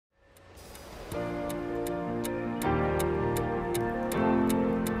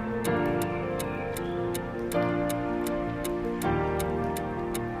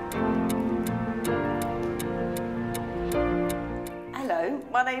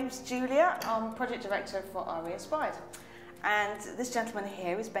name's Julia. I'm Project Director for REinspired. And this gentleman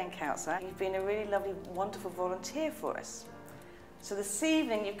here is Ben Kautzer. You've been a really lovely, wonderful volunteer for us. So this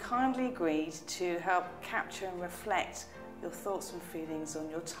evening you kindly agreed to help capture and reflect your thoughts and feelings on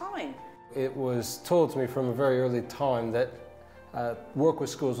your time. It was told to me from a very early time that work with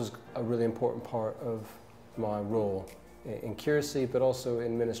schools was a really important part of my role in curacy, but also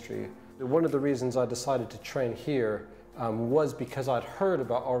in ministry. One of the reasons I decided to train here was because I'd heard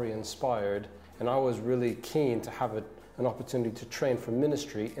about REinspired, and I was really keen to have an opportunity to train for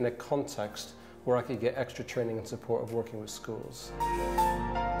ministry in a context where I could get extra training and support of working with schools.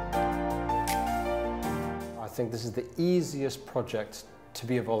 I think this is the easiest project to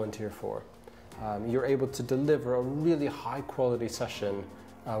be a volunteer for. You're able to deliver a really high quality session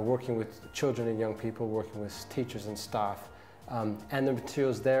working with children and young people, working with teachers and staff, and the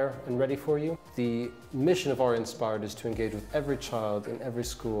material's there and ready for you. The mission of REinspired is to engage with every child in every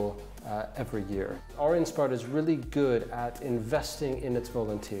school every year. REinspired is really good at investing in its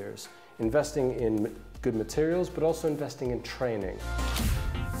volunteers, investing in good materials, but also investing in training.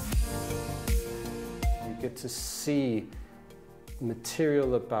 You get to see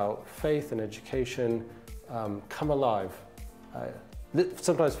material about faith and education come alive.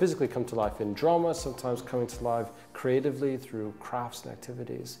 Sometimes physically come to life in drama, sometimes coming to life creatively through crafts and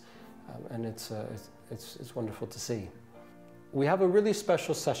activities, and it's wonderful to see. We have a really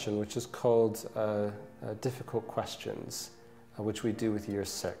special session which is called Difficult Questions, which we do with Year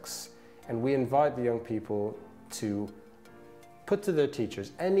 6. And we invite the young people to put to their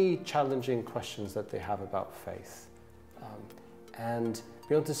teachers any challenging questions that they have about faith. And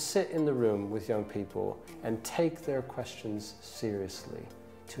be able to sit in the room with young people and take their questions seriously,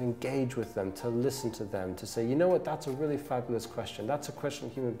 to engage with them, to listen to them, to say, you know what, that's a really fabulous question. That's a question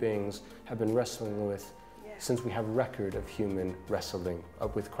human beings have been wrestling with since we have record of human wrestling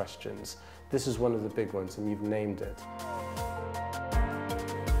with questions. This is one of the big ones, and you've named it.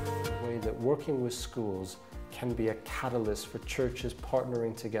 The way that working with schools can be a catalyst for churches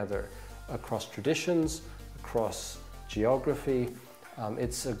partnering together across traditions, across geography.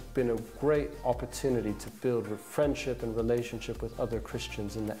 It's been a great opportunity to build friendship and relationship with other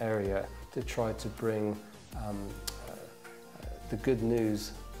Christians in the area to try to bring the good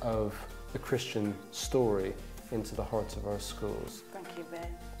news of the Christian story into the hearts of our schools. Thank you,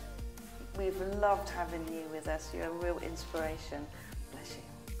 Ben. We've loved having you with us. You're a real inspiration. Bless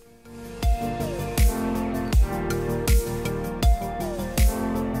you.